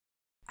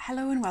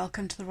Hello and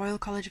welcome to the Royal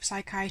College of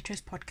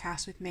Psychiatrists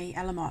podcast with me,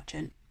 Ella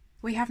Marchant.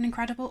 We have an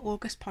incredible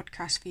August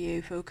podcast for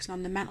you focusing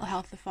on the mental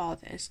health of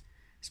fathers,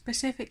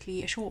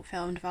 specifically a short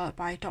film developed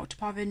by Dr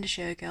Parvinder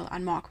Shergill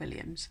and Mark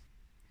Williams.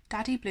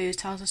 Daddy Blues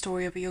tells the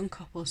story of a young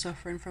couple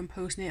suffering from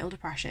postnatal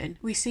depression.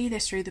 We see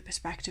this through the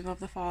perspective of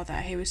the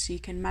father who was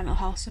seeking mental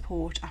health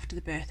support after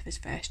the birth of his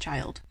first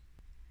child.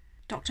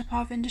 Dr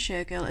Parvinder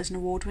Shergill is an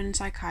award-winning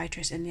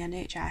psychiatrist in the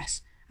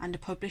NHS and a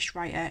published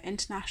writer,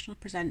 international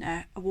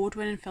presenter,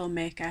 award-winning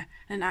filmmaker,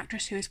 and an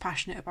actress who is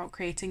passionate about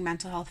creating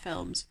mental health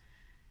films,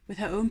 with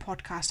her own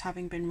podcast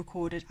having been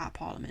recorded at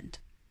Parliament.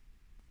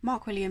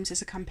 Mark Williams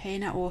is a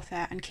campaigner,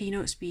 author, and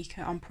keynote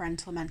speaker on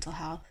parental mental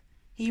health.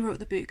 He wrote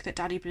the book that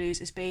Daddy Blues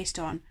is based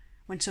on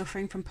when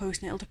suffering from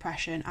postnatal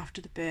depression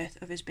after the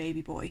birth of his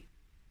baby boy.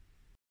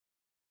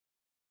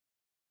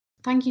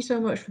 Thank you so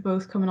much for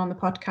both coming on the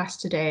podcast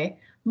today.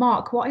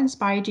 Mark, what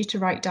inspired you to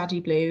write Daddy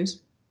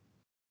Blues?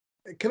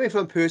 Coming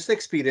from personal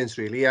experience,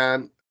 really,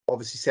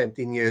 obviously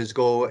 17 years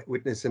ago,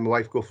 witnessing my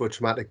wife go for a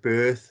traumatic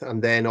birth,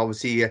 and then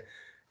obviously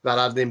that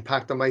had an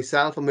impact on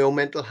myself and my own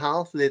mental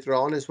health later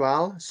on as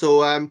well.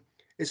 So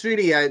it's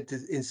really,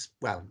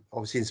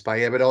 obviously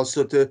inspire, but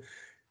also to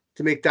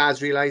make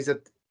dads realise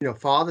that,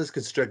 fathers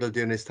can struggle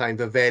during this time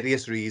for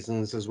various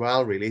reasons as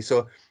well, really.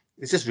 So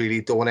it's just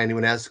really don't want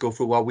anyone else to go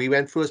through what we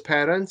went through as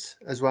parents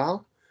as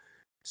well.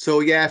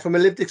 So yeah, from a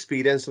lived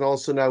experience, and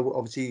also now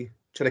obviously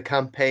trying to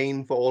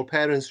campaign for all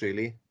parents,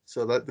 really.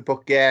 So that the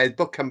book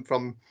came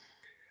from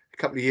a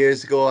couple of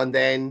years ago, and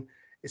then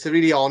it's a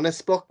really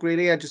honest book,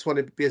 really. I just want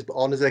to be as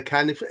honest as I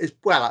can.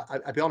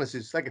 I'll be honest,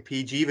 it's like a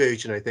PG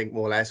version, I think,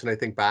 more or less, when I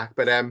think back.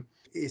 But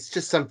it's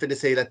just something to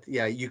say that,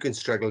 yeah, you can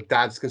struggle.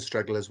 Dads can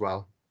struggle as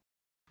well.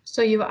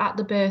 So you were at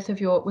the birth of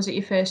was it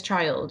your first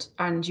child,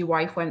 and your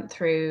wife went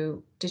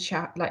through, did she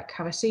have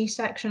a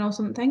C-section or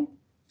something?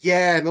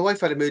 Yeah, my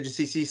wife had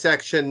emergency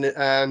C-section,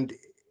 and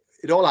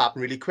it all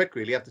happened really quick,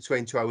 really, after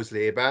 22 hours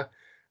labour.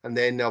 And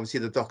then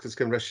obviously the doctors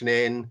come rushing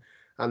in.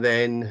 And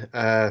then,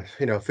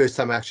 first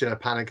time I actually had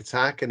a panic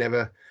attack. I've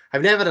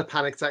never had a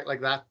panic attack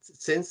like that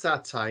since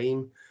that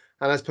time.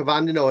 And as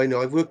Parvinder,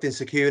 I've worked in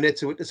secure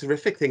units, so witnessed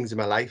horrific things in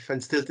my life.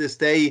 And still to this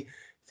day,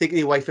 thinking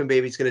your wife and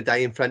baby's going to die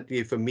in front of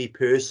you, for me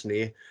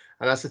personally.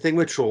 And that's the thing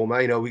with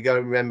trauma, we got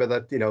to remember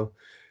that,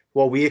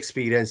 what we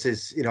experience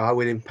is, how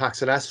it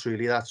impacts on us,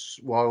 really. That's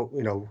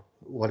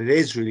what it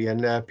is, really,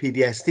 and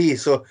PTSD.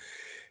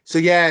 So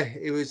yeah,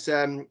 it was.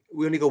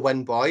 We only got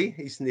one boy.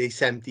 He's nearly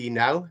 17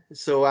 now.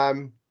 So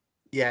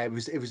yeah, it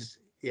was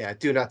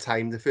during that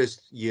time, the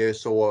first year or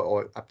so,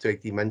 or up to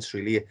 18 months,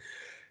 really.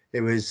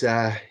 It was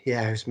it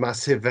was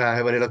massive. When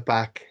I look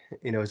back,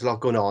 there's a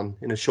lot going on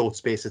in a short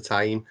space of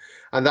time,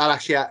 and that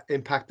actually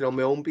impacted on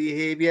my own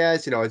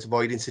behaviours. I was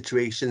avoiding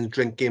situations,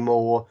 drinking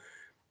more.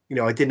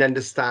 I didn't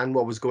understand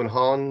what was going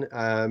on.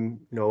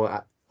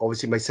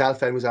 Obviously myself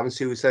then was having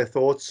suicide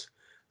thoughts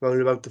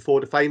around about the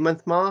 4 to 5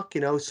 month mark.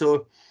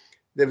 So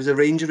there was a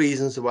range of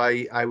reasons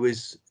why I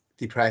was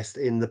depressed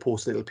in the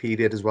postnatal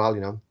period as well.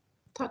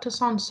 That does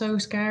sound so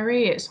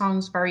scary. It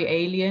sounds very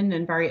alien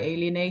and very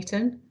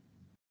alienating.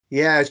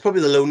 Yeah, it's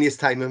probably the loneliest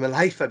time in my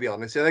life, I'll be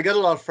honest. I got a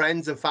lot of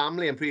friends and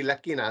family. I'm pretty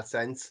lucky in that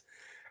sense.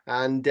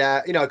 And,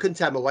 I couldn't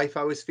tell my wife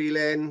how I was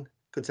feeling.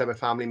 Couldn't tell my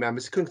family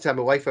members. Couldn't tell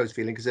my wife how I was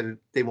feeling because it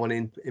didn't want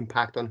to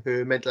impact on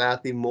her mental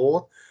health even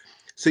more.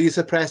 So you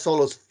suppress all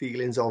those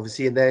feelings,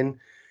 obviously. And then,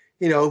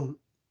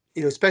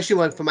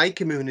 especially for my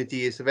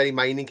community, it's a very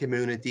mining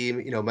community.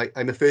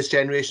 I'm a first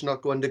generation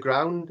not go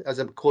underground as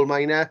a coal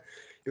miner.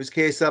 It was a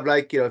case of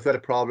if you had a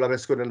problem,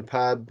 let's go to the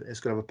pub, let's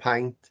go have a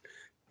pint.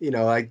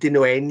 I didn't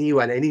know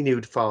any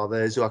nude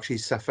fathers who actually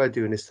suffered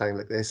during this time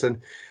like this.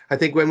 And I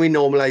think when we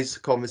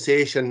normalize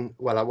conversation,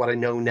 well, what I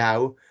know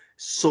now,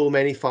 so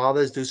many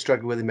fathers do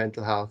struggle with their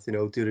mental health,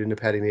 during the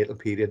perinatal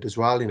period as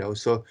well.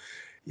 So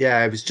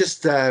yeah, it was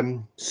just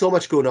so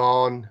much going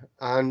on.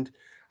 And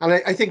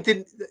I think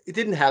it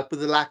didn't help with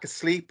the lack of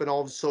sleep, and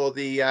also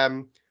the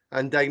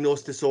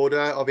undiagnosed disorder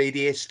of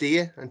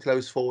ADHD until I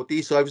was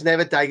 40. So I was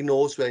never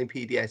diagnosed with any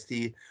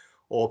PTSD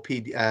or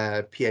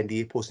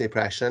PND, postnatal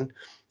depression,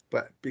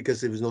 but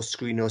because there was no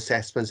screening or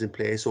assessments in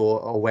place or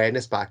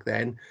awareness back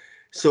then.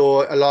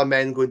 So a lot of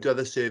men go into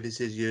other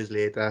services years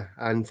later.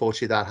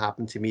 Unfortunately, that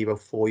happened to me about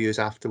 4 years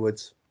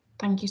afterwards.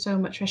 Thank you so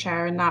much for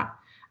sharing that.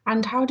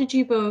 And how did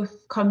you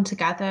both come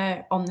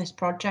together on this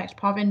project?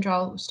 Parvinder,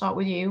 I'll start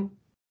with you.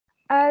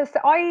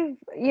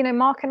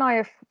 Mark and I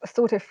have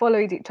sort of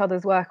followed each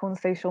other's work on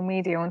social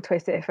media, on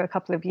Twitter, for a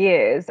couple of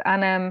years.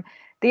 And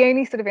the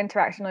only sort of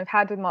interaction I've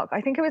had with Mark,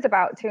 I think it was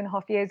about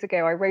 2.5 years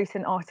ago, I wrote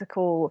an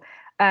article,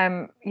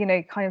 kind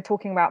of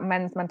talking about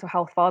men's mental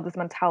health, fathers'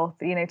 mental health,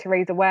 to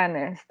raise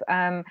awareness,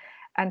 and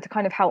to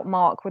kind of help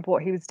Mark with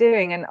what he was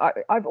doing. And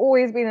I've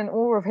always been in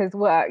awe of his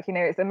work.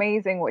 It's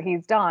amazing what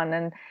he's done.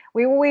 And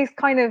we always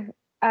kind of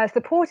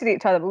supported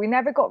each other, but we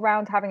never got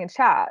round to having a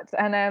chat.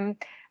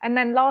 And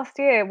then last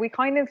year we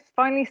kind of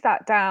finally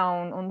sat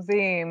down on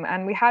Zoom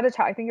and we had a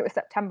chat. I think it was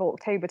September,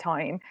 October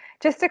time,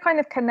 just to kind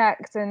of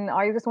connect. And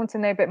I just wanted to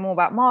know a bit more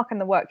about Mark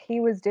and the work he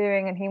was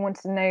doing, and he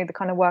wanted to know the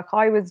kind of work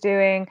I was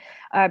doing,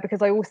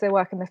 because I also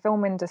work in the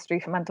film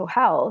industry for mental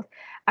health.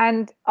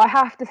 And I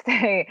have to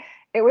say,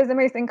 it was the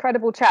most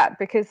incredible chat,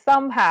 because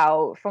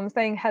somehow, from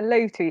saying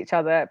hello to each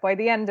other, by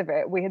the end of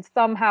it, we had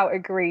somehow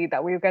agreed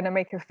that we were going to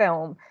make a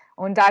film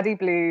on Daddy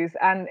Blues,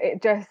 and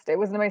it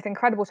was the most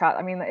incredible chat.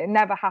 I mean, it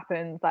never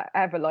happens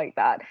ever like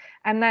that.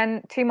 And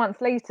then 2 months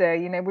later,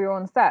 we were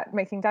on set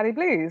making Daddy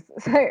Blues.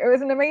 So it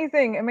was an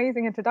amazing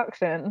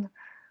introduction.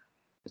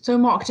 So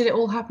Mark, did it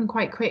all happen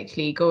quite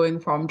quickly, going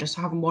from just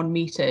having one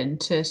meeting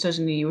to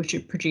suddenly you were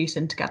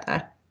producing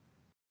together?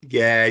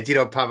 Yeah, I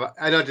know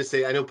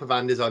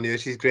Parvinder's on here.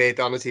 She's great,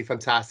 honestly,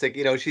 fantastic.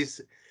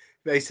 She's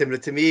very similar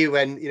to me.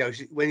 When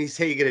when you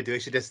say you're going to do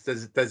it, she just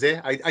does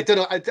it. I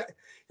don't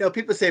know.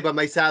 People say about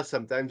myself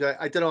sometimes.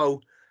 I don't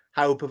know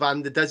how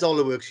Parvinder does all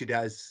the work she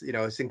does.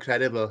 It's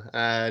incredible.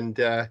 And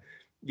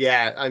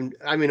yeah,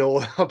 I'm in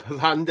awe of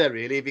Parvinder,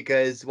 really,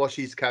 because what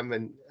she's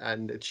come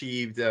and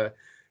achieved.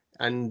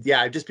 And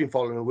yeah, I've just been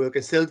following her work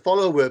and still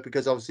follow her work,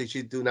 because obviously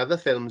she's doing other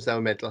films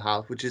now, mental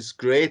health, which is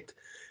great,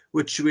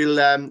 which will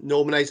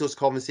normalize those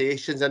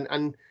conversations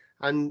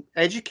and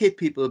educate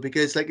people,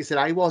 because like I said,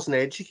 I wasn't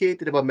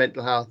educated about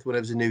mental health when I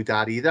was a new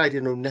dad either. I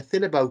didn't know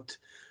nothing about,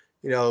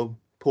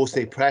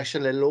 postnatal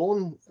depression, let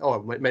alone,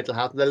 or mental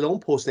health, let alone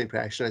postnatal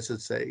depression, I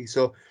should say.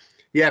 So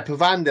yeah,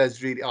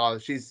 Parvinder's really,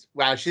 she's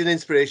an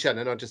inspiration.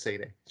 I'm not just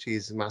saying it.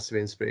 She's a massive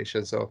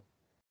inspiration. So.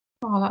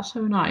 Oh, that's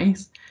so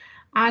nice.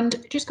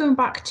 And just going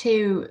back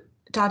to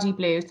Daddy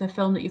Blues, the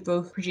film that you've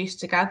both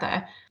produced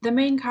together, the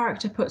main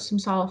character puts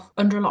himself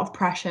under a lot of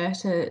pressure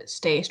to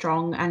stay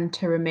strong and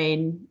to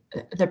remain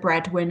the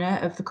breadwinner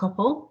of the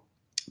couple.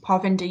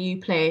 Parvinder, you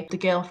play the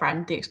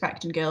girlfriend, the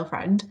expectant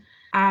girlfriend.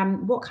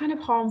 What kind of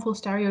harmful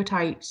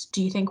stereotypes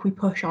do you think we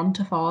push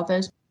onto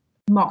fathers?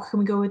 Mark, can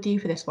we go with you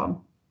for this one?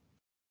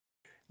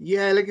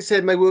 Yeah, like I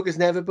said, my work has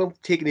never been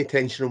taking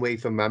attention away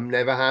from mum,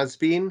 never has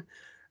been.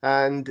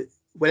 And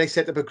when I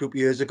set up a group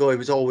years ago, it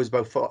was always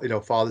about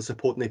fathers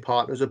supporting their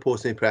partners with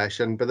postnatal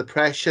depression. But the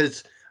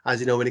pressures, as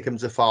you know, when it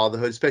comes to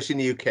fatherhood, especially in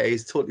the UK,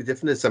 is totally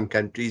different in some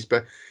countries.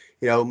 But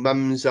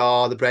mums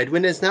are the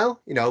breadwinners now.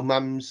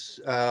 Mums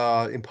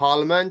in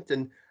Parliament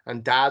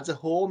and dads at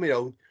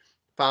home.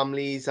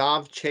 Families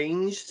have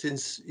changed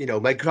since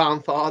my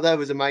grandfather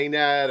was a miner,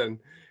 and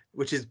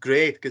which is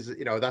great, because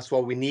that's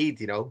what we need.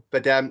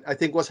 But I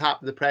think what's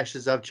happened, the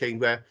pressures have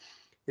changed, where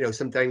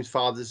sometimes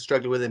fathers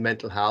struggle with their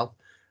mental health,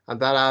 and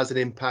that has an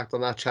impact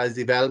on that child's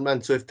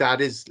development. So if dad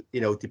is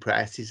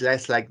depressed, he's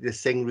less likely to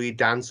sing, read,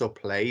 dance, or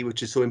play,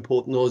 which is so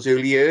important in those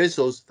early years,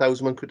 those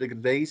 1,001 critical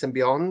days and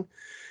beyond.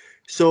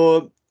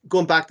 So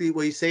going back to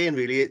what you're saying,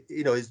 really,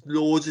 there's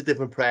loads of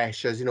different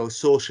pressures.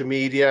 Social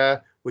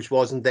media, which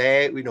wasn't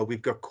there.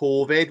 We've got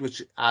COVID,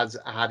 which has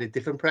added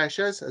different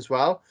pressures as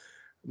well,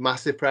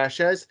 massive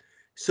pressures.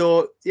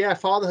 So yeah,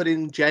 fatherhood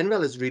in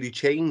general has really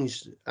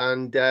changed,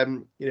 and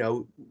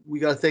we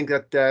got to think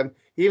that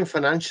even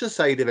financial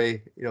side of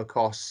it,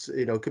 costs,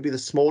 could be the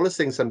smallest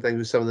thing sometimes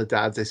with some of the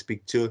dads I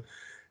speak to,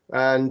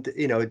 and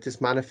it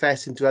just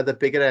manifests into other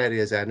bigger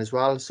areas then as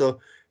well. So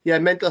yeah,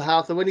 mental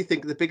health. And when you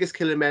think the biggest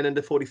killer men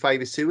under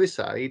 45 is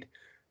suicide,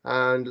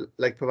 and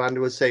like Parvinder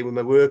was saying with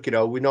my work,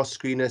 we're not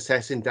screening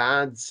assessing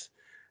dads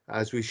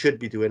as we should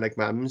be doing, like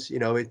mums.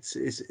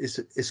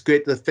 It's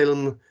great the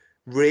film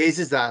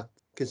raises that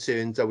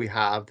concerns that we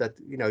have, that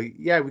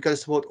yeah, we've got to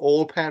support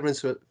all parents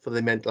for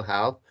their mental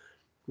health,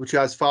 which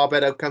has far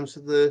better outcomes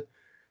for the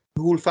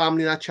whole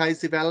family and that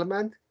child's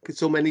development, because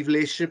so many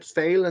relationships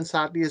fail, and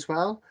sadly as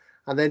well.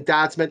 And then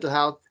dad's mental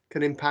health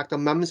can impact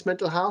on mum's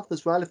mental health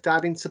as well if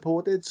dad ain't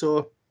supported.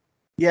 So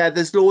yeah,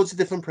 there's loads of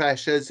different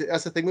pressures.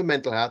 That's the thing with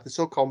mental health, it's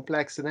so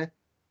complex, isn't it,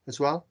 as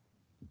well?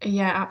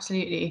 Yeah,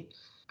 absolutely.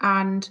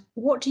 And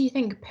what do you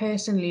think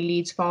personally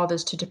leads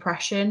fathers to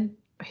depression?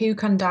 Who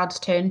can dads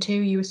turn to?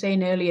 You were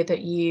saying earlier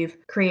that you've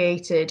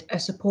created a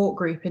support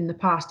group in the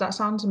past. That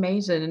sounds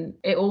amazing.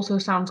 It also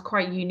sounds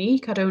quite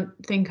unique. I don't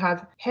think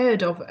I've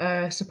heard of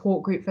a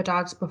support group for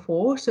dads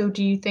before. So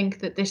do you think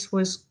that this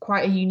was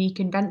quite a unique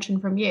invention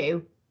from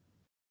you?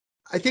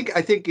 I think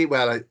it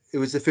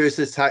was the first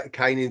of its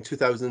kind in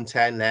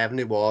 2010, 11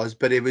 it was,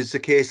 but it was a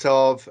case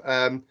of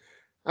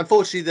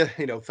unfortunately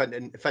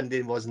the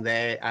funding wasn't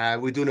there.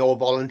 We're doing it all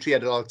voluntary. I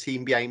had a lot of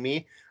team behind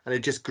me, and it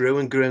just grew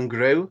and grew and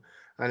grew.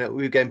 And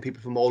we were getting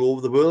people from all over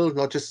the world,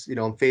 not just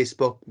on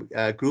Facebook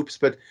groups,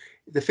 but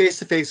the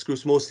face-to-face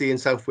groups mostly in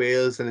South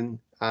Wales. And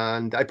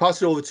I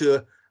passed it over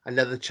to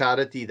another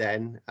charity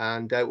then,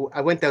 and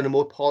I went down a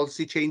more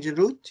policy changing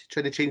route,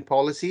 trying to change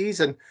policies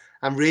and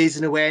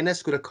raising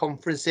awareness, go to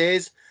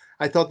conferences.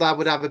 I thought that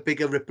would have a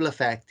bigger ripple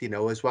effect,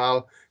 as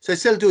well. So I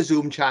still do a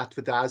Zoom chat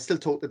with dads, still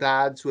talk to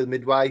dads with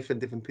midwife and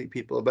different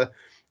people, but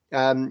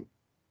yeah,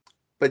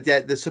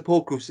 the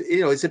support groups,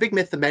 it's a big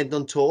myth that men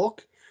don't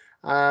talk.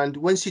 And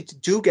once you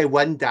do get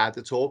one dad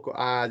to talk,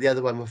 the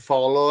other one will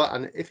follow.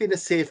 And if you're in a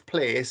safe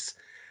place,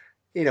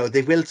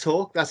 they will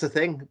talk. That's the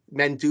thing.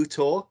 Men do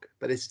talk,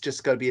 but it's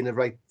just got to be in the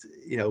right,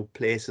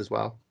 place as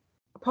well.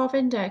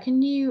 Parvinder,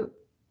 can you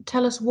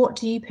tell us, what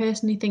do you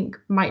personally think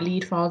might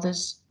lead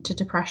fathers to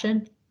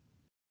depression?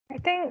 I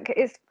think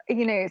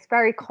it's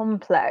very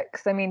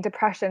complex. I mean,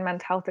 depression,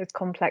 mental health is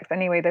complex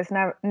anyway. There's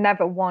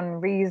never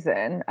one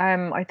reason.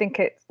 I think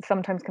it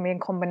sometimes can be a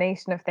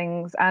combination of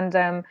things,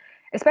 and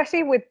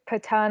especially with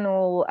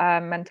paternal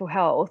mental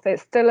health,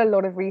 there's still a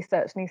lot of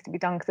research needs to be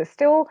done because it's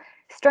still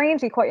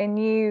strangely quite a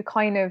new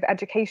kind of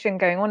education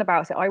going on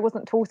about it. I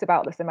wasn't taught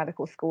about this in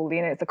medical school.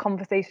 It's a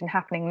conversation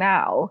happening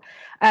now,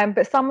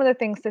 but some of the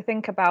things to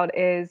think about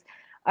is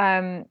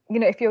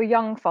if you're a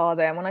young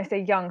father, and when I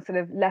say young, sort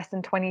of less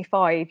than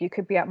 25, you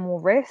could be at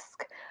more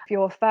risk. If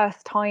you're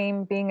first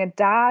time being a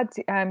dad,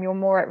 you're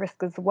more at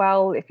risk as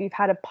well. If you've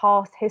had a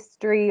past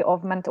history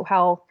of mental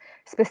health,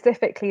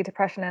 specifically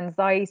depression,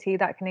 anxiety,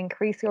 that can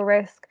increase your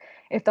risk.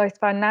 If there's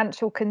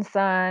financial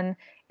concern,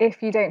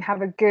 if you don't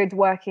have a good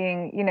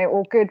working,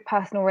 or good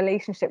personal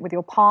relationship with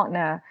your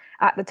partner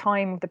at the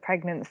time of the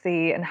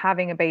pregnancy and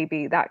having a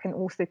baby, that can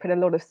also put a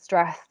lot of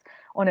stress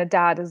on a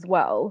dad as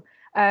well.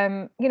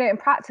 In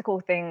practical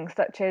things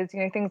such as,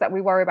 things that we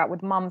worry about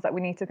with mums that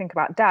we need to think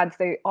about dads.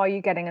 So are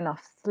you getting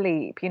enough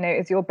sleep?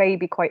 Is your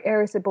baby quite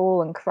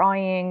irritable and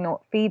crying,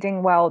 not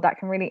feeding well? That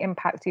can really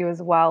impact you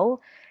as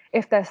well.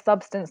 If there's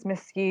substance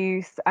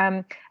misuse,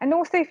 and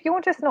also if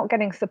you're just not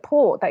getting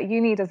support that you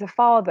need as a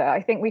father.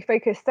 I think we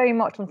focus so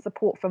much on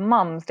support for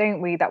mums,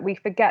 don't we, that we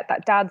forget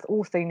that dads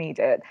also need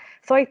it.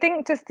 So I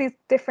think just these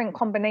different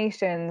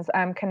combinations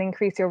can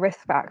increase your risk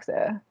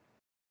factor.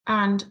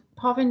 And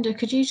Parvinder,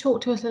 could you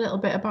talk to us a little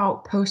bit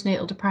about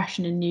postnatal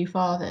depression in new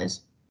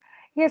fathers?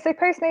 Yeah, so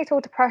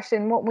postnatal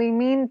depression, what we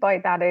mean by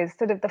that is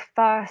sort of the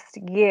first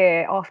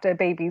year after a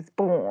baby's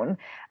born.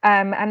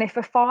 And if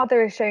a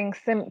father is showing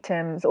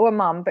symptoms, or a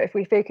mum, but if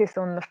we focus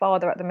on the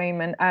father at the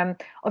moment,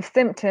 of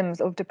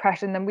symptoms of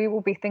depression, then we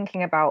will be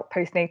thinking about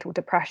postnatal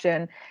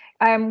depression.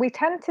 We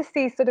tend to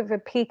see sort of a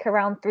peak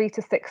around 3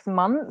 to 6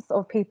 months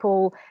of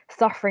people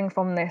suffering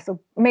from this, or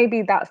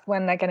maybe that's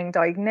when they're getting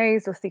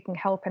diagnosed or seeking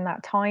help in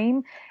that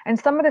time. And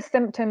some of the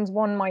symptoms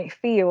one might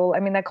feel, I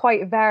mean, they're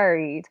quite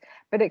varied,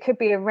 but it could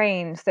be a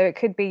range. So it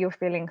could be you're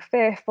feeling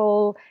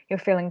fearful, you're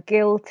feeling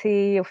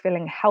guilty, you're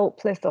feeling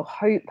helpless or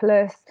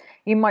hopeless.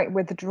 You might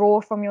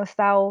withdraw from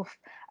yourself.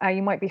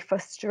 You might be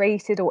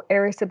frustrated or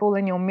irritable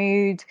in your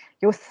mood.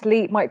 Your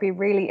sleep might be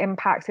really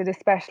impacted,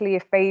 especially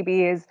if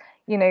baby is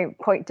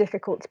quite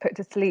difficult to put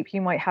to sleep.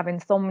 You might have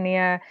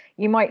insomnia.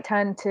 You might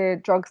turn to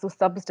drugs or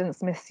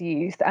substance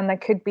misuse, and there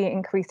could be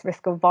increased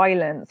risk of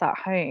violence at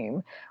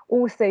home.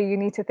 Also, you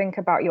need to think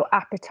about your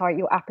appetite.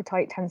 Your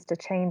appetite tends to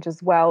change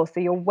as well, so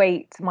your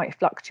weight might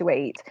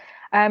fluctuate.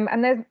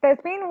 And there's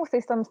been also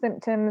some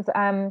symptoms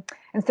and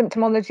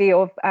symptomology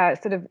of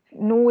sort of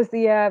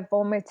nausea,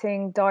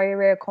 vomiting,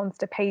 diarrhea,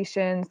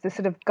 constipation, the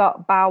sort of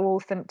gut bowel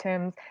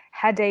symptoms,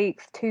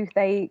 headaches,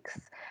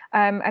 toothaches.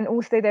 And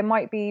also there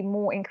might be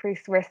more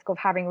increased risk of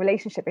having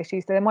relationship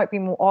issues. So there might be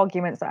more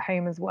arguments at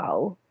home as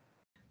well.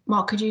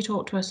 Mark, could you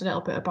talk to us a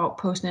little bit about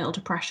postnatal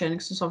depression?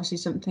 Because it's obviously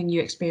something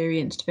you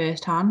experienced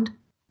firsthand.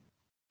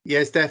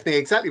 Yes, definitely.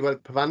 Exactly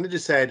what Parvinder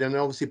just said. And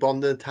obviously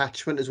bonding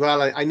attachment as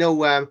well. I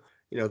know, I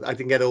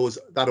didn't get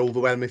that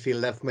overwhelming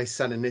feeling left for my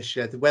son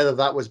initially. Whether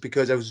that was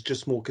because I was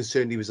just more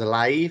concerned he was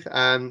alive.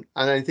 And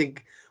I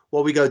think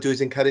what we got to do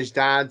is encourage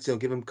dads,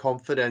 give him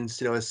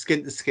confidence, a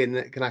skin to skin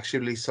that can actually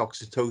release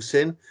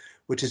oxytocin,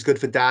 which is good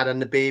for dad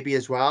and the baby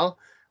as well.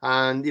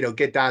 And,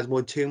 get dads more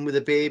in tune with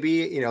the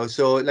baby,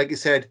 so like you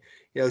said,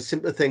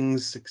 simple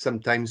things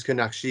sometimes can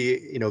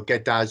actually,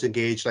 get dads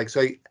engaged. Like,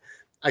 so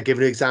I give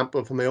an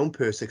example from my own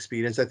personal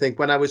experience. I think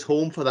when I was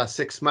home for that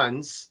 6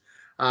 months,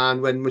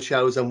 and when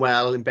Michelle was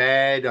unwell in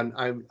bed, and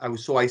I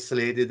was so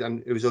isolated,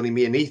 and it was only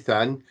me and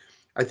Ethan,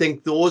 I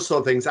think those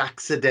sort of things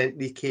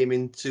accidentally came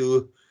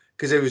into,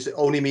 because it was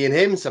only me and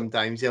him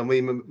sometimes,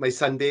 my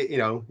Sunday,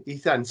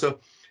 Ethan. So,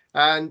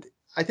 and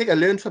I think I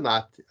learned from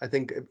that. I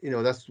think,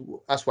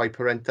 that's why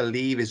parental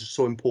leave is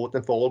so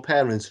important for all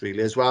parents,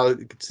 really, as well,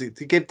 to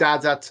give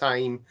dads that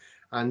time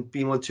and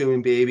be more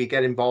tuned, baby,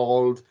 get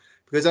involved.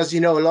 Because as you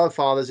know, a lot of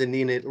fathers in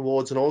neonatal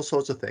wards and all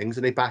sorts of things,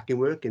 and they're back in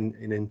work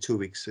in 2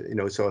 weeks,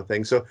 sort of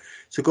thing. So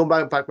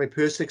going back my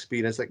personal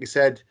experience, like you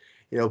said,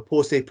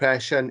 post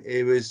depression,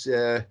 it was,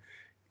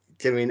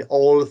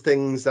 all the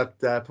things that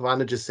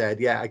Parvinder just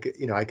said. Yeah, I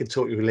could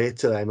totally relate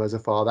to them as a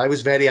father. I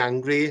was very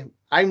angry.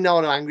 I'm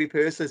not an angry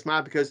person. It's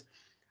mad because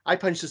I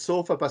punched the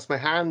sofa, bust my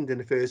hand in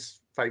the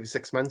first 5 or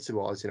 6 months it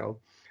was,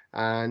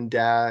 and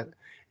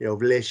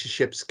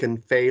relationships can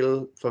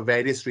fail for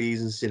various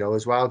reasons,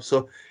 as well.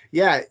 So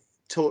yeah.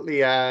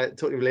 Totally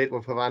relate to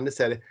what Parvinder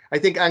said. I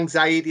think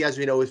anxiety, as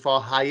we know, is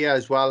far higher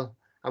as well.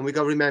 And we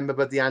got to remember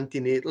about the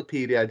antenatal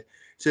period.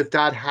 So if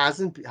dad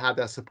hasn't had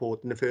that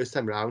support in the first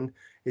time round,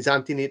 his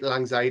antenatal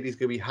anxiety is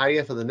going to be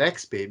higher for the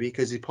next baby,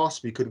 because he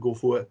possibly could go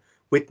for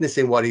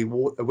witnessing what he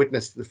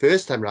witnessed the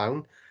first time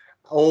round,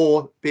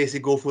 or basically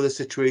go for the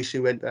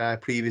situation he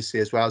went previously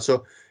as well.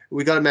 So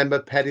we got to remember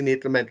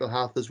perinatal mental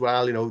health as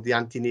well, the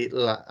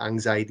antenatal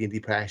anxiety and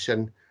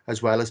depression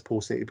as well as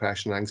postnatal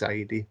depression and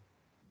anxiety.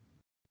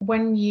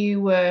 When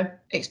you were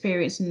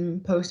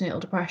experiencing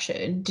postnatal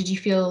depression, did you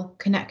feel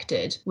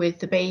connected with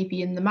the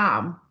baby and the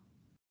mum?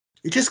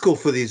 You just go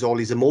for all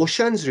these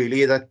emotions,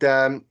 really,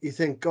 that you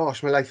think,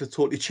 gosh, my life has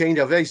totally changed.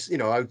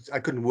 I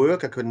couldn't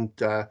work. I couldn't,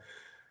 there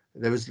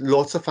was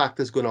lots of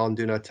factors going on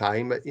during that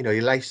time.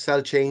 Your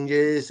lifestyle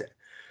changes.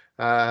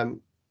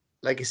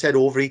 Like I said,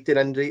 overeating,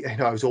 and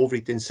I was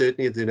overeating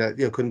certainly.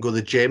 Couldn't go to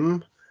the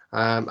gym.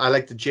 I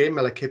like the gym,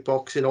 I like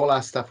kickboxing, all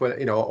that stuff.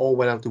 All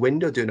went out the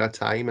window during that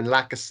time, and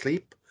lack of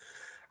sleep.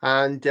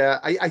 And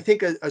I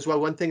think as well,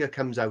 one thing that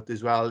comes out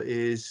as well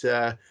is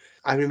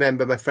I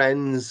remember my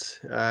friends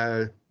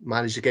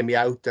managed to get me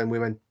out, and we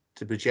went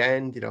to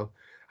Bridgend.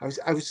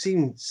 I was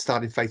seeing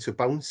starting fights with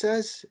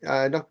bouncers,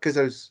 not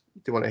because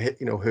didn't want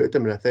to hurt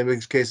them or anything, but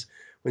because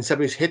when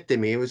somebody was hitting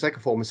me, it was like a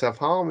form of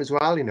self-harm as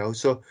well.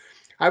 So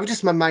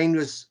my mind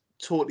was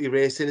totally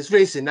racing. It's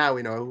racing now,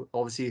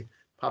 obviously,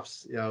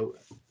 perhaps,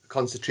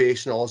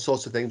 concentration, all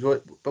sorts of things.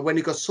 But when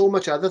you've got so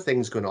much other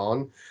things going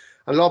on,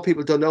 a lot of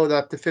people don't know that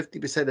up to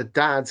 50% of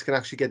dads can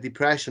actually get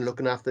depression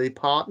looking after their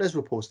partners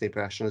with postnatal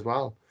depression as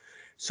well.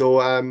 So,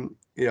 and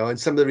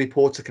some of the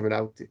reports are coming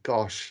out,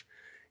 gosh,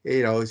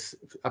 it's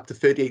up to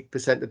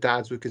 38% of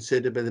dads were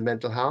considered by the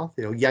mental health.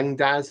 Young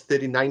dads,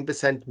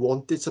 39%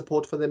 wanted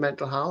support for their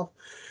mental health.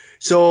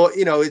 So,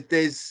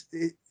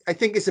 I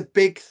think it's a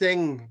bigger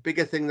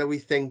thing than we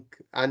think.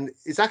 And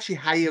it's actually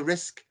higher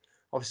risk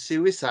of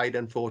suicide,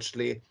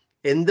 unfortunately,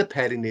 in the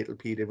perinatal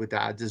period with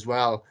dads as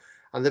well.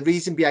 And the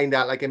reason behind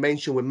that, like I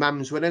mentioned with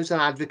mums, when I was an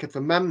advocate for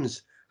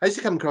mums, I used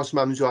to come across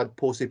mums who had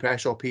postnatal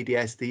depression or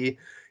PTSD,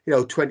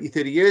 20,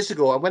 30 years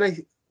ago. And when I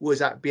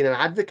was being an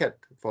advocate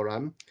for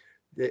them,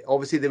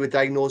 obviously they were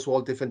diagnosed with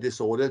all different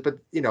disorders. But,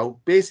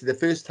 basically the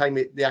first time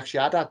they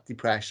actually had that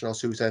depression or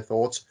suicide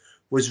thoughts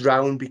was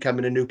round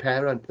becoming a new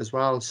parent as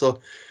well. So,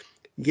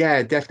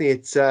 yeah, definitely.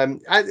 It's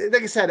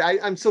like I said,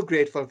 I'm so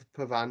grateful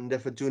for Parvinder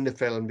for doing the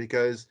film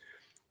because,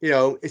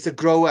 it's a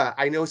grower.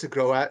 I know it's a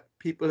grower.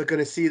 People are going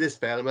to see this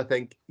film. I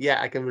think,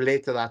 yeah, I can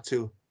relate to that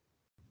too.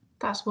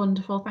 That's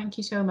wonderful. Thank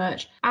you so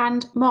much.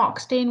 And Mark,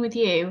 staying with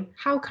you,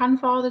 how can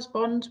fathers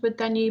bond with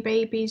their new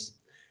babies?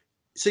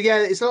 So yeah,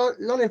 it's a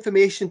lot of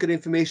information, good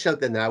information out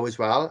there now as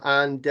well.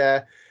 And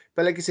but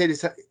like I said,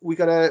 we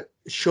got to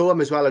show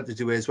them as well how to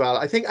do it as well.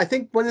 I think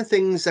one of the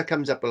things that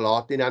comes up a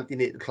lot in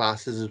antenatal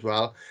classes as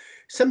well,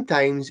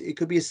 sometimes it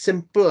could be as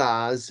simple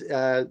as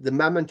the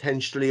mum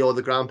intentionally or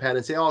the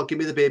grandparents say, "Oh, give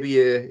me the baby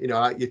here.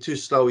 You're too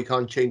slow. You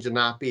can't change the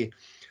nappy,"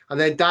 and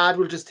then dad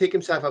will just take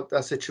himself out of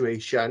that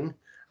situation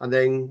and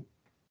then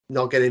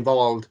not get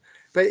involved.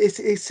 But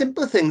it's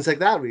simple things like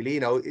that, really.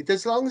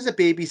 As long as the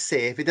baby's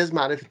safe, it doesn't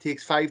matter if it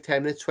takes 5,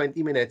 10 minutes,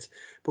 20 minutes.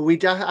 But we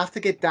have to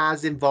get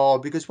dads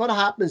involved, because what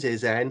happens is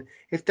then,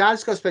 if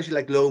dad's got especially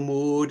like low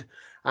mood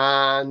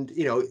and,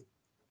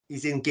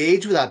 he's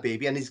engaged with that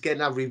baby and he's getting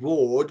that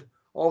reward,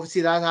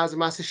 obviously that has a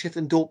massive shift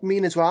in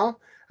dopamine as well.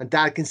 And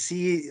dad can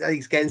see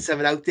he's getting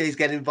something out there, he's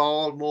getting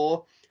involved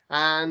more.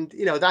 And,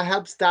 that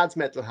helps dad's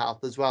mental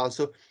health as well.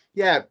 So,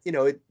 yeah,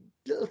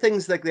 little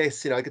things like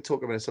this, I could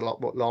talk about this a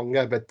lot more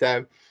longer,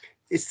 but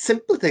it's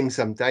simple things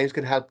sometimes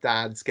can help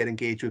dads get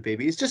engaged with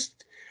babies.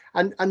 Just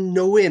and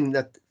knowing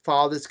that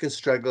fathers can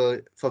struggle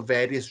for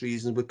various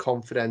reasons with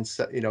confidence,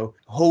 that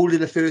holding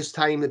the first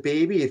time the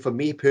baby. For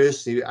me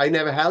personally, I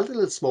never held a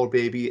little small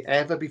baby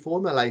ever before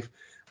in my life.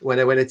 When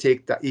I went to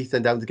take that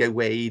Ethan down to get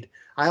weighed,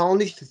 I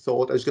honestly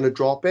thought I was going to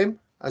drop him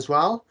as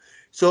well.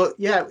 So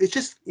yeah, it's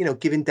just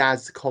giving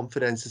dads the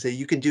confidence to say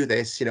you can do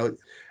this,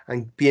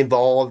 and be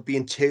involved, be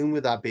in tune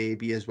with that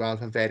baby as well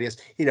for various,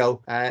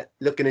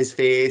 look in his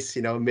face,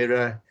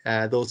 mirror,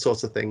 those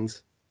sorts of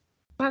things.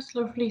 That's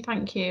lovely,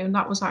 thank you. And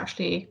that was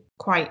actually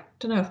I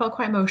felt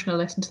quite emotional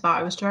listening to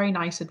that. It was very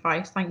nice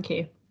advice, thank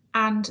you.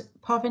 And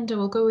Parvinder,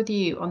 we'll go with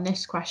you on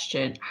this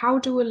question. How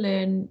do we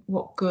learn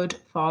what good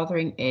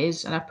fathering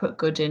is? And I put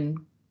good in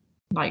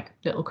like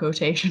little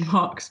quotation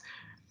marks.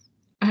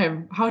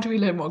 How do we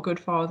learn what good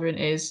fathering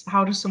is?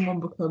 How does someone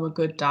become a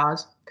good dad?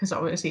 Because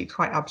obviously it's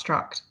quite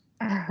abstract.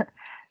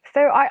 So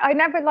I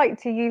never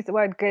like to use the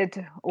word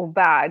good or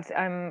bad,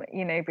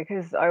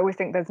 because I always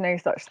think there's no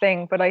such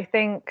thing. But I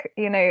think,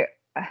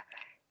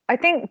 I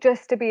think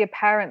just to be a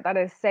parent that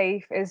is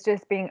safe is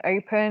just being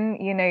open,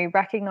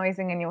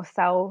 recognizing in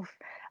yourself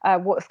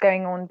what's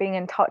going on, being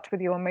in touch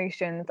with your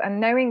emotions, and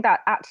knowing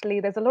that actually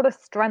there's a lot of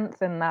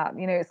strength in that.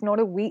 It's not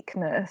a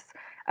weakness.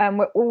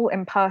 We're all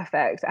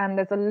imperfect, and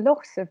there's a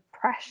lot of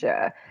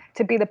pressure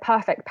to be the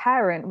perfect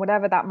parent,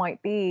 whatever that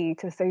might be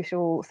to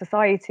social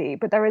society.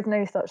 But there is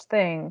no such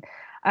thing.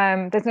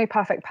 There's no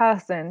perfect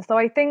person. So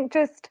I think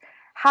just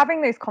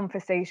having those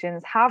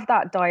conversations, have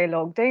that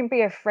dialogue. Don't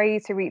be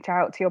afraid to reach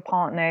out to your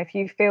partner if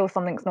you feel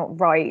something's not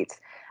right.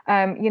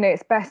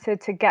 It's better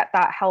to get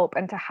that help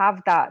and to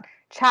have that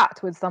chat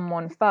with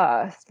someone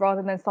first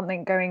rather than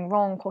something going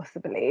wrong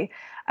possibly.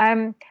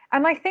 And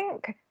I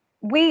think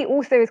we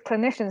also as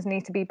clinicians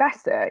need to be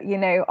better.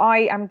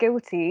 I am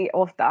guilty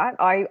of that.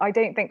 I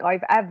don't think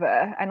I've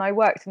ever, and I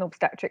worked in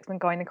obstetrics and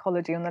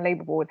gynecology on the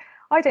labour ward,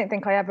 I don't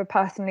think I ever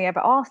personally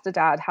ever asked a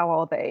dad, how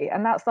are they?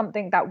 And that's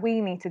something that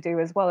we need to do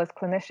as well as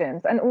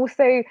clinicians. And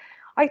also,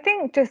 I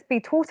think just be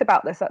taught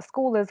about this at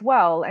school as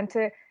well, and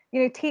to,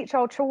 teach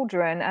our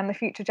children and the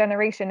future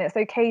generation it's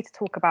okay to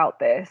talk about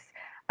this.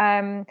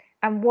 And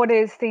what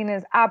is seen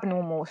as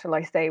abnormal, shall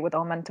I say, with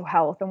our mental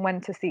health, and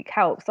when to seek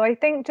help. So I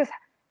think just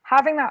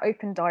having that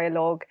open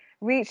dialogue,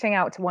 reaching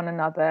out to one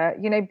another,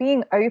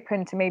 being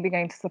open to maybe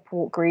going to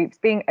support groups,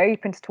 being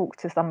open to talk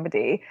to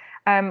somebody,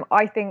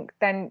 I think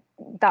then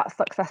that's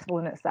successful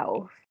in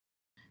itself.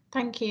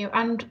 Thank you.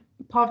 And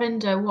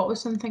Parvinder, what was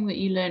something that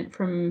you learnt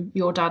from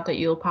your dad that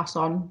you'll pass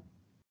on?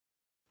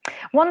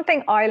 One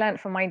thing I learned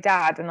from my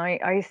dad, and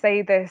I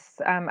say this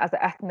as an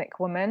ethnic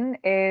woman,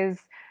 is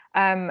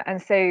and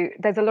so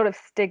there's a lot of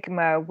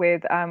stigma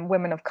with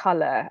women of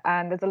colour,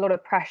 and there's a lot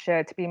of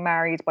pressure to be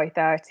married by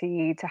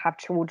 30, to have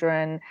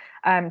children,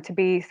 to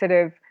be sort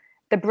of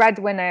the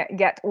breadwinner,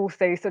 yet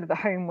also sort of the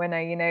home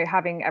winner,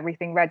 having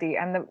everything ready.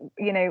 And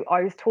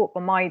I was taught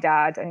by my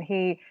dad, and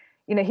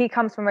he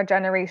comes from a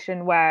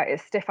generation where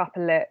it's stiff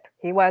upper lip.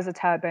 He wears a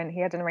turban.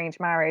 He had an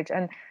arranged marriage.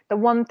 And the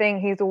one thing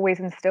he's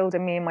always instilled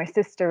in me and my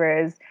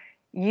sister is,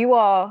 you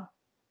are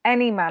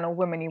any man or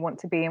woman you want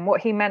to be. And what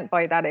he meant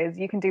by that is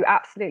you can do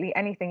absolutely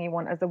anything you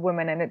want as a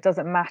woman, and it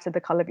doesn't matter the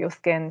color of your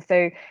skin.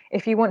 So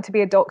if you want to be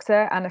a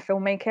doctor and a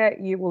filmmaker,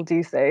 you will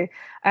do so.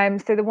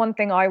 So the one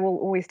thing I will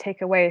always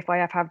take away if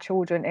I have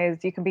children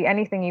is you can be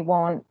anything you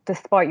want,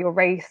 despite your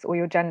race or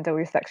your gender or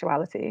your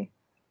sexuality.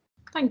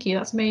 Thank you.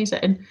 That's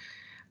amazing.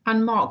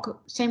 And Mark,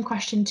 same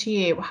question to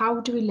you.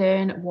 How do we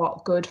learn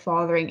what good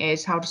fathering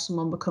is? How does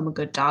someone become a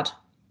good dad?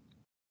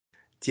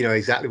 Do you know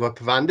exactly what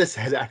Parvinder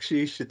said?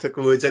 Actually, she took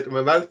the words out of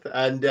my mouth.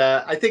 And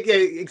I think,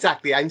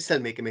 exactly, I'm still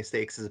making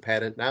mistakes as a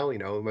parent now.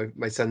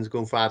 My son's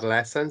going for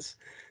adolescence.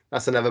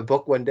 That's another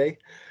book one day.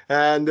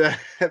 And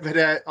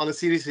but on a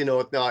serious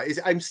note, no,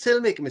 I'm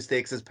still making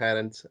mistakes as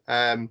parents.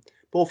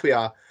 Both we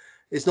are.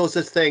 It's no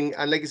such thing.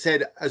 And like I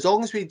said, as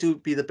long as we do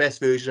be the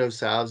best version of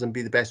ourselves and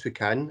be the best we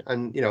can,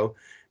 and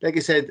like I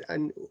said,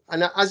 and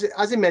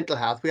as in mental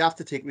health, we have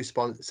to take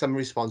some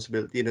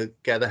responsibility,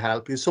 get the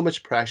help. There's so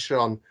much pressure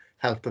on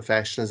health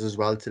professionals as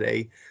well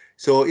today.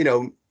 So,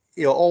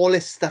 all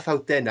this stuff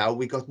out there now,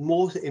 we got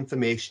more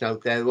information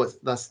out there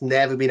that's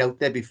never been out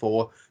there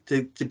before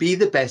to be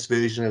the best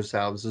version of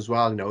ourselves as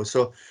well,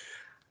 So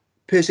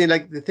personally,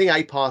 like the thing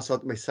I pass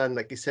on to my son,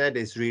 like you said,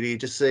 is really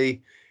just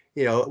say,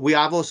 we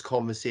have those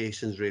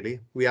conversations, really.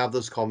 We have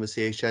those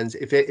conversations.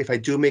 If I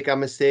do make a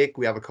mistake,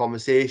 we have a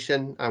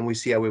conversation and we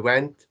see how it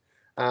went.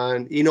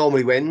 And he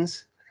normally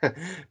wins.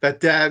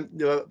 But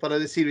on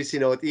a serious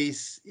note,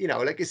 he's,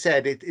 like I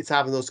said, it's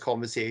having those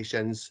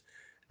conversations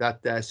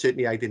that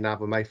certainly I didn't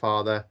have with my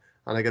father,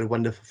 and I got a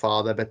wonderful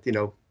father. But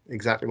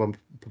exactly what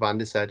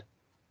Parvinder said.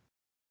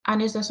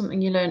 And is there something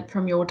you learnt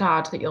from your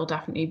dad that you'll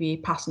definitely be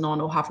passing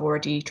on or have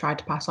already tried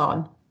to pass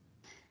on?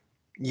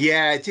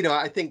 Yeah,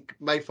 I think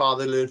my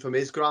father learned from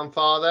his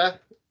grandfather.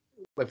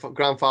 My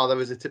grandfather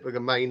was a typical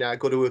miner.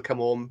 Go to work, come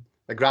home.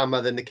 My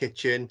grandmother in the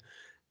kitchen.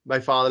 My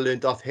father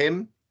learned off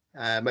him.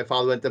 My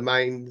father went to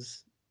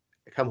mines,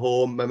 come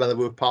home. My mother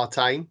worked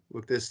part-time,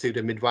 worked as a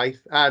student mental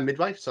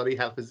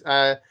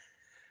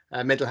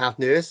health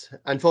nurse.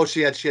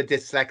 Unfortunately, she had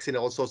dyslexia and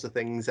all sorts of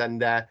things,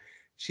 and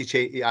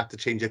she had to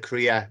change her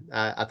career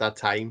at that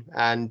time.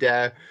 And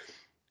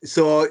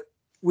so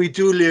we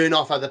do learn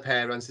off other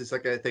parents. It's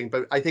like a thing.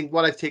 But I think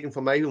what I've taken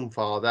from my own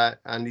father,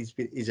 and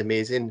he's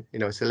amazing,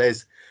 still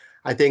is,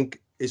 I think,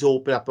 is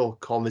open up a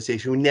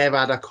conversation. We never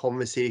had a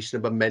conversation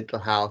about mental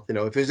health.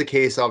 If it was a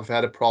case of if I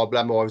had a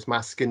problem or I was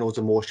masking those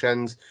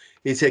emotions,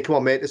 he'd say, come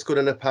on, mate, let's go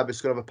to the pub,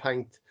 let's go have a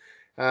pint.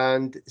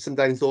 And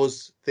sometimes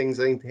those things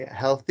ain't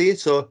healthy.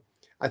 So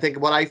I think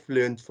what I've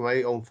learned from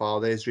my own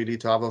father is really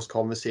to have those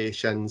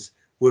conversations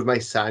with my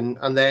son.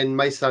 And then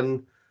my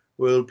son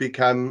will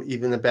become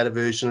even a better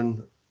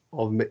version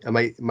of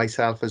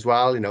myself as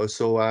well.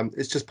 So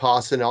it's just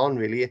passing on,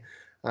 really,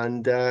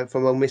 and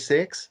from our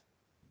mistakes.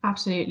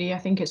 Absolutely. I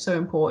think it's so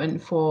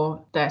important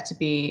for there to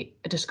be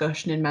a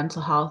discussion in mental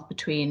health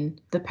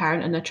between the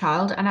parent and the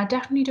child. And I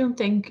definitely don't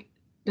think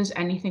there's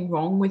anything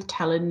wrong with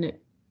telling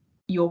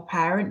your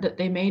parent that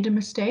they made a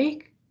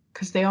mistake,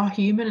 because they are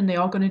human and they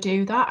are going to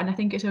do that. And I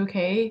think it's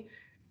okay.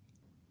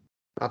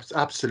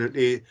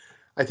 Absolutely.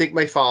 I think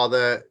my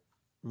father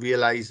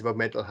realized about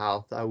mental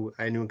health, how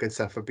anyone can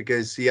suffer,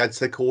 because he had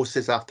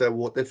psychosis after a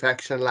water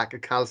infection, lack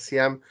of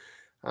calcium,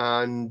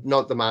 and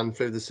not the man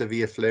flu, the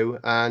severe flu.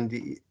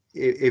 And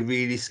it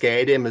really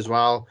scared him as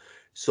well.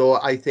 So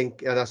I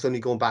think, and that's only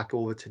going back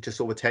over to just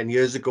over 10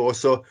 years ago.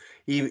 So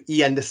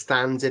he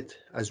understands it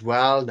as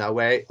well now,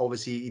 where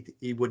obviously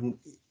he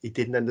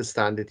didn't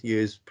understand it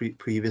years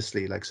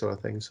previously, like sort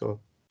of thing. So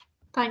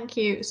Thank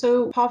you.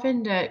 So,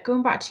 Parvinder,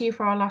 going back to you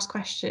for our last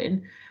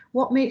question,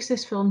 what makes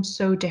this film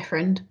so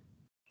different?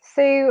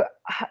 So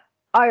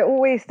I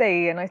always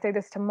say, and I say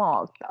this to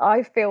Mark,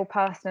 I feel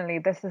personally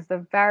this is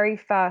the very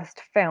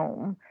first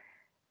film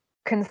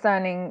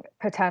concerning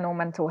paternal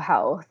mental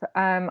health.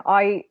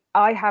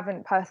 I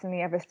haven't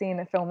personally ever seen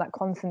a film that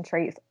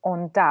concentrates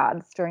on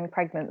dads during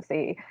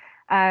pregnancy.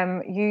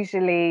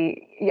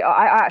 Usually,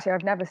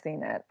 I've never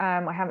seen it.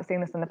 I haven't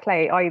seen this in the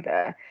play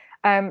either.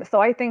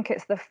 So I think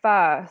it's the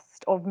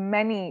first of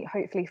many,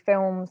 hopefully,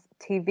 films,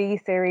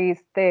 TV series,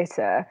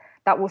 theatre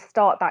that will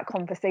start that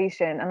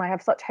conversation. And I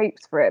have such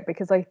hopes for it,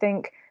 because I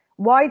think,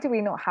 why do we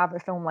not have a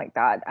film like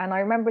that? And I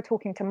remember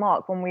talking to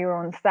Mark when we were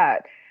on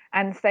set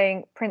and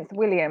saying Prince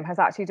William has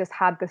actually just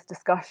had this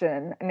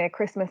discussion near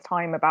Christmas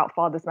time about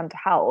fathers' mental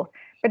health.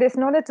 But it's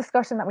not a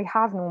discussion that we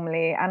have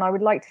normally. And I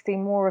would like to see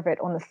more of it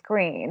on the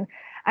screen.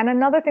 And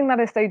another thing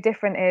that is so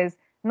different is,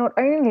 not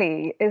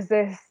only is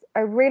this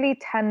a really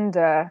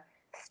tender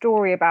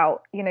story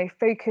about,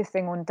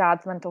 focusing on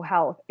dad's mental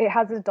health, it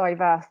has a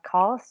diverse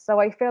cast. So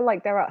I feel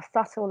like there are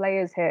subtle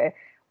layers here.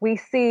 We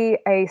see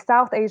a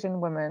South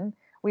Asian woman,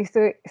 we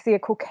see a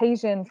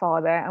Caucasian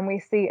father, and we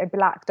see a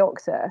Black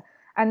doctor.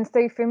 And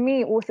so for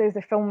me, also as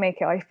a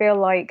filmmaker, I feel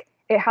like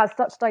it has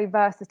such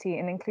diversity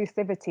and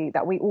inclusivity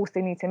that we also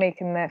need to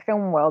make in the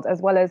film world,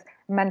 as well as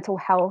mental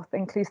health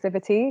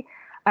inclusivity,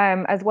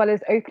 as well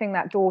as opening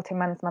that door to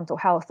men's mental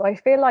health. So I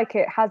feel like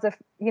it has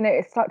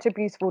it's such a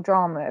beautiful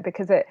drama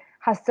because it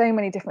has so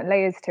many different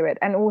layers to it.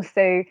 And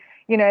also,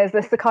 as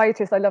a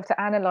psychiatrist, I love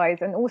to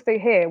analyze. And also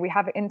here we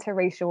have an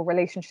interracial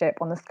relationship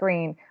on the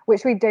screen,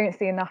 which we don't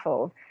see enough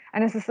of.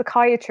 And as a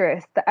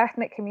psychiatrist, the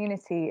ethnic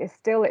community is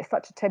still, it's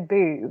such a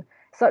taboo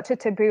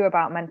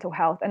about mental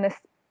health, and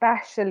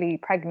especially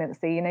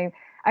pregnancy.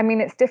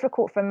 It's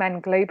difficult for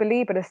men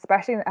globally, but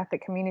especially in the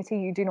ethnic community,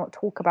 you do not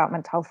talk about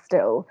mental health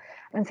still.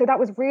 And so that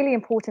was really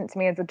important to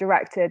me as a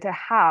director, to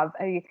have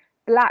a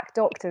Black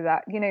doctor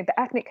that, the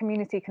ethnic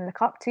community can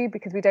look up to,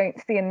 because we don't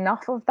see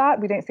enough of that.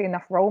 We don't see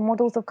enough role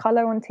models of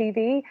color on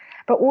TV,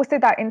 but also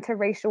that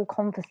interracial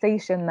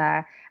conversation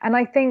there. And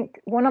I think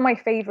one of my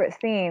favorite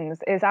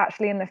scenes is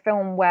actually in the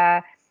film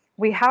where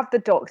we have the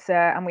doctor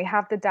and we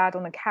have the dad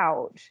on the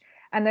couch.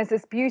 And there's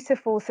this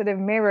beautiful sort of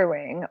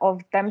mirroring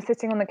of them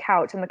sitting on the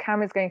couch and the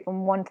camera's going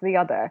from one to the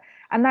other.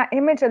 And that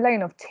image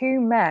alone of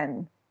two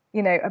men,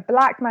 a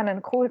Black man and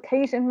a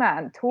Caucasian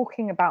man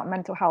talking about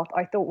mental health,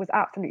 I thought was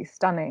absolutely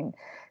stunning.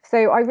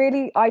 So I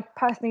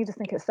personally just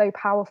think it's so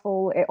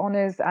powerful. It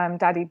honors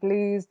Daddy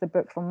Blues, the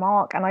book from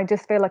Mark. And I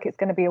just feel like it's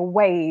going to be a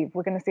wave.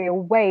 We're going to see a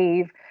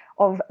wave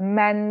of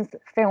men's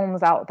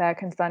films out there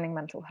concerning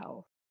mental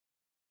health.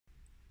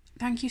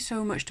 Thank you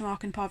so much to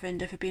Mark and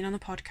Parvinder for being on the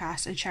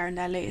podcast and sharing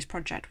their latest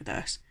project with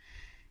us.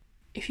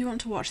 If you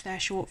want to watch their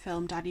short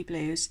film Daddy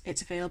Blues,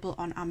 it's available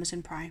on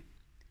Amazon Prime.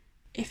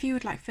 If you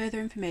would like further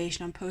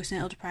information on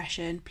postnatal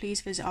depression, please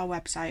visit our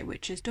website,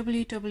 which is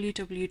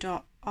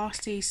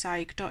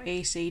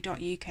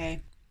www.rcpsych.ac.uk,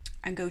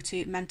 and go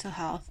to mental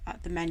health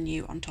at the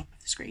menu on top of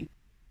the screen.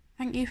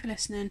 Thank you for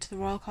listening to the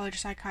Royal College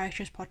of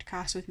Psychiatrists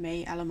podcast with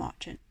me, Ella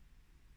Marchant.